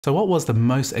So what was the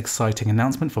most exciting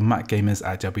announcement for Mac gamers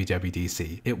at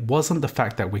WWDC? It wasn't the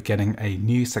fact that we're getting a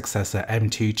new successor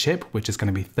M2 chip, which is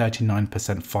going to be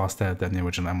 39% faster than the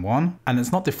original M1, and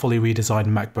it's not the fully redesigned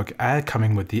MacBook Air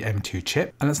coming with the M2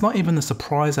 chip, and it's not even the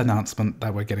surprise announcement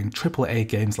that we're getting AAA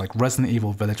games like Resident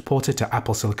Evil Village ported to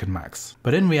Apple Silicon Macs.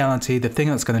 But in reality, the thing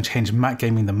that's going to change Mac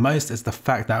gaming the most is the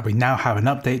fact that we now have an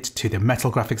update to the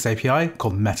Metal Graphics API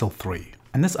called Metal 3.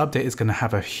 And this update is going to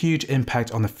have a huge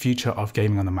impact on the future of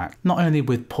gaming on the Mac, not only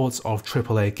with ports of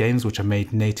AAA games which are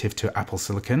made native to Apple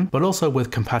Silicon, but also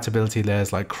with compatibility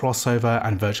layers like crossover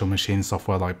and virtual machine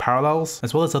software like Parallels,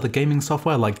 as well as other gaming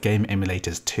software like game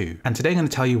emulators too. And today I'm going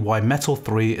to tell you why Metal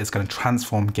 3 is going to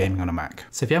transform gaming on a Mac.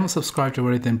 So if you haven't subscribed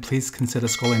already, then please consider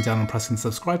scrolling down and pressing the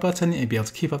subscribe button and be able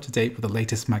to keep up to date with the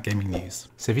latest Mac gaming news.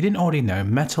 So if you didn't already know,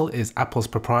 Metal is Apple's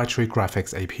proprietary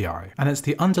graphics API, and it's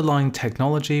the underlying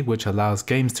technology which allows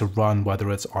games to run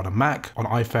whether it's on a Mac, on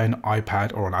iPhone,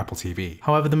 iPad, or on Apple TV.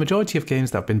 However, the majority of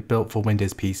games that have been built for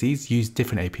Windows PCs use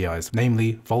different APIs,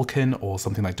 namely Vulkan or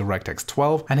something like DirectX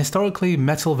 12, and historically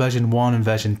Metal version 1 and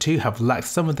version 2 have lacked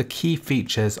some of the key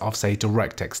features of say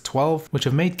DirectX 12, which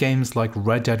have made games like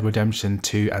Red Dead Redemption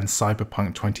 2 and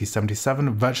Cyberpunk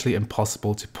 2077 virtually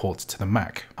impossible to port to the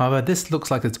Mac. However, this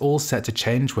looks like it's all set to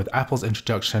change with Apple's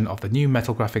introduction of the new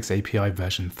Metal Graphics API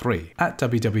version 3. At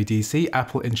WWDC,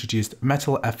 Apple introduced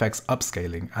Metal FX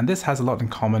upscaling, and this has a lot in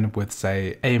common with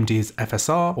say AMD's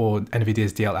FSR or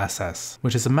Nvidia's DLSS,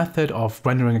 which is a method of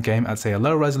rendering a game at say a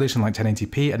low resolution like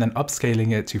 1080p and then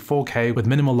upscaling it to 4K with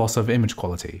minimal loss of image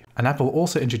quality. And Apple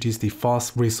also introduced the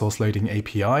fast resource loading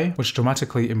API, which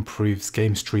dramatically improves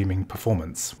game streaming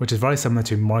performance, which is very similar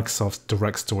to Microsoft's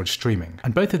direct storage streaming.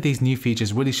 And both of these new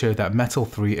features really show that Metal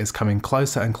 3 is coming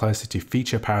closer and closer to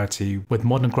feature parity with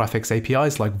modern graphics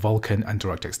APIs like Vulkan and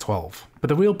DirectX 12. But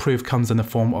the real proof comes in the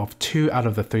form of 2 out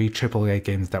of the 3 AAA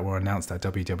games that were announced at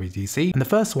WWDC, and the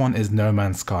first one is No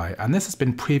Man's Sky, and this has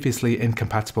been previously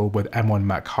incompatible with M1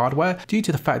 Mac hardware due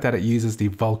to the fact that it uses the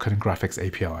Vulkan graphics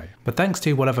API. But thanks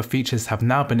to whatever features have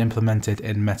now been implemented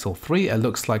in Metal 3, it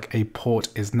looks like a port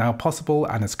is now possible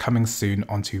and is coming soon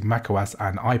onto macOS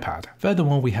and iPad.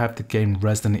 Furthermore, we have the game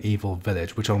Resident Evil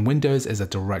Village, which on Windows is a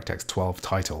DirectX 12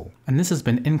 title, and this has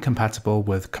been incompatible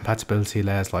with compatibility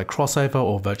layers like crossover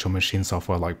or virtual machine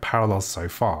software like Parallels so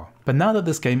far. But now that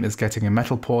this game is getting a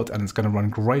Metal port and it's going to run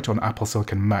great on Apple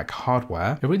Silicon Mac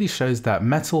hardware, it really shows that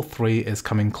Metal 3 is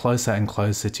coming closer and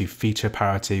closer to feature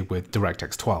parity with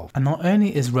DirectX 12. And not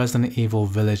only is Resident Evil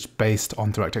Village based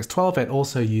on DirectX 12, it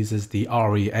also uses the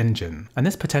RE engine. And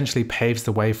this potentially paves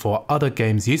the way for other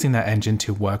games using that engine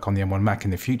to work on the M1 Mac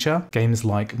in the future, games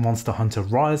like Monster Hunter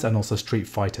Rise and also Street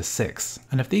Fighter 6.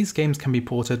 And if these games can be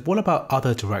ported, what about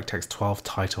other DirectX 12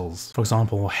 titles? For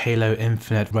example, Halo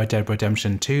Infinite, Red Dead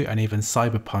Redemption 2, and even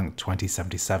Cyberpunk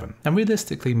 2077. And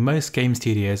realistically, most game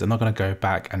studios are not going to go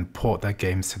back and port their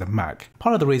games to the Mac.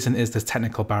 Part of the reason is this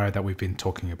technical barrier that we've been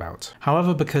talking about.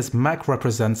 However, because Mac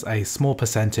represents a small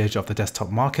percentage of the desktop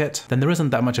market, then there isn't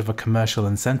that much of a commercial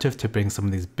incentive to bring some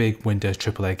of these big Windows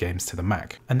AAA games to the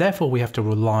Mac. And therefore we have to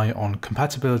rely on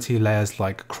compatibility layers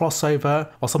like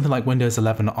crossover or something like Windows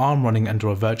 11 ARM running under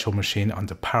a virtual machine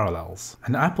under Parallels.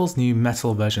 And Apple's new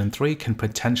Metal version 3 can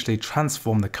potentially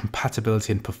transform the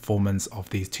compatibility and performance of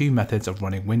these 2 methods of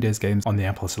running Windows games on the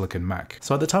Apple Silicon Mac.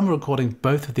 So at the time of recording,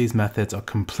 both of these methods are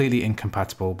completely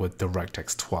incompatible with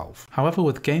DirectX 12. However,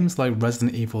 with games like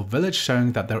Resident Evil Village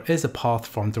showing that there is a path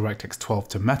from DirectX 12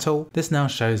 to Metal, this now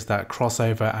shows that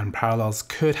crossover and Parallels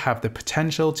could have the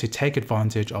potential to take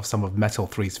advantage of some of Metal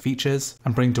 3's features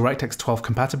and bring DirectX 12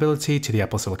 compatibility to the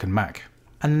Apple Silicon Mac.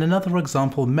 And in another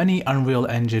example, many Unreal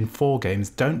Engine 4 games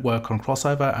don't work on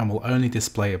crossover and will only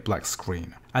display a black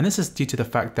screen. And this is due to the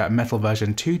fact that Metal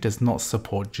version 2 does not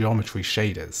support geometry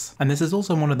shaders. And this is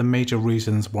also one of the major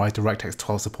reasons why DirectX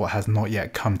 12 support has not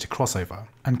yet come to crossover.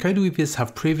 And codeweavers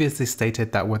have previously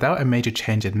stated that without a major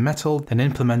change in Metal, then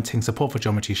implementing support for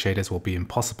geometry shaders will be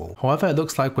impossible. However, it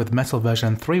looks like with Metal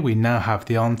version 3 we now have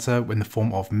the answer in the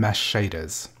form of mesh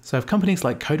shaders. So if companies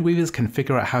like codeweavers can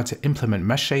figure out how to implement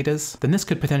mesh shaders, then this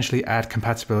could potentially add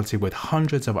compatibility with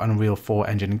hundreds of Unreal 4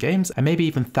 engine games and maybe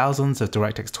even thousands of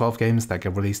DirectX 12 games that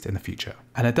get released in the future.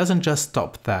 And it doesn't just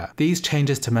stop there. These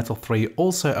changes to Metal 3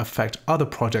 also affect other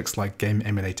projects like game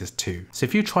emulators too. So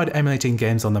if you tried emulating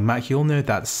games on the Mac, you'll know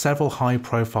that several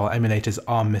high-profile emulators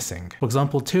are missing. For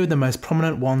example, 2 of the most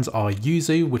prominent ones are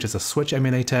Yuzu, which is a Switch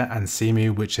emulator, and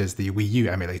Cemu, which is the Wii U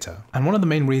emulator. And one of the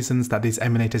main reasons that these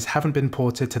emulators haven't been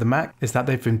ported to the Mac is that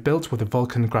they've been built with the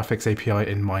Vulkan graphics API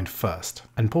in mind first.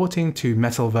 And porting to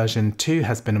Metal version 2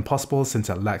 has been impossible since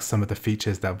it lacks some of the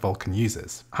features that Vulkan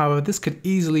uses. However, this could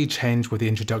easily change with the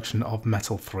introduction of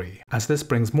Metal 3, as this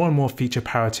brings more and more feature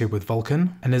parity with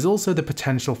Vulkan, and there's also the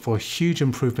potential for huge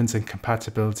improvements in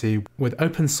compatibility with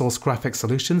open source graphic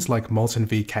solutions like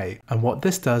MoltenVK. And what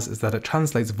this does is that it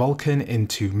translates Vulkan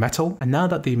into Metal, and now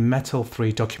that the Metal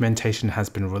 3 documentation has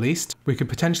been released, we could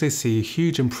potentially see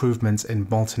huge improvements in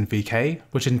MoltenVK,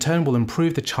 which in turn will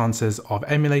improve the chances of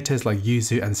emulators like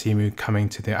Yuzu and Cemu coming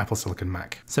to the Apple Silicon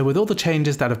Mac. So with all the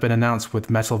changes that have been announced with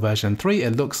Metal version 3,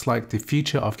 it looks like the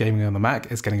future of gaming on the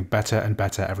Mac is getting better and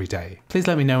better every day. Please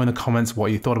let me know in the comments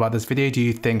what you thought about this video. Do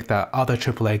you think that other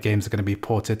AAA games are going to be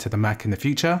ported to the Mac in the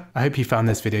future? I hope you found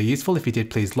this video useful. If you did,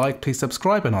 please like, please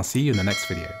subscribe, and I'll see you in the next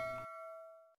video.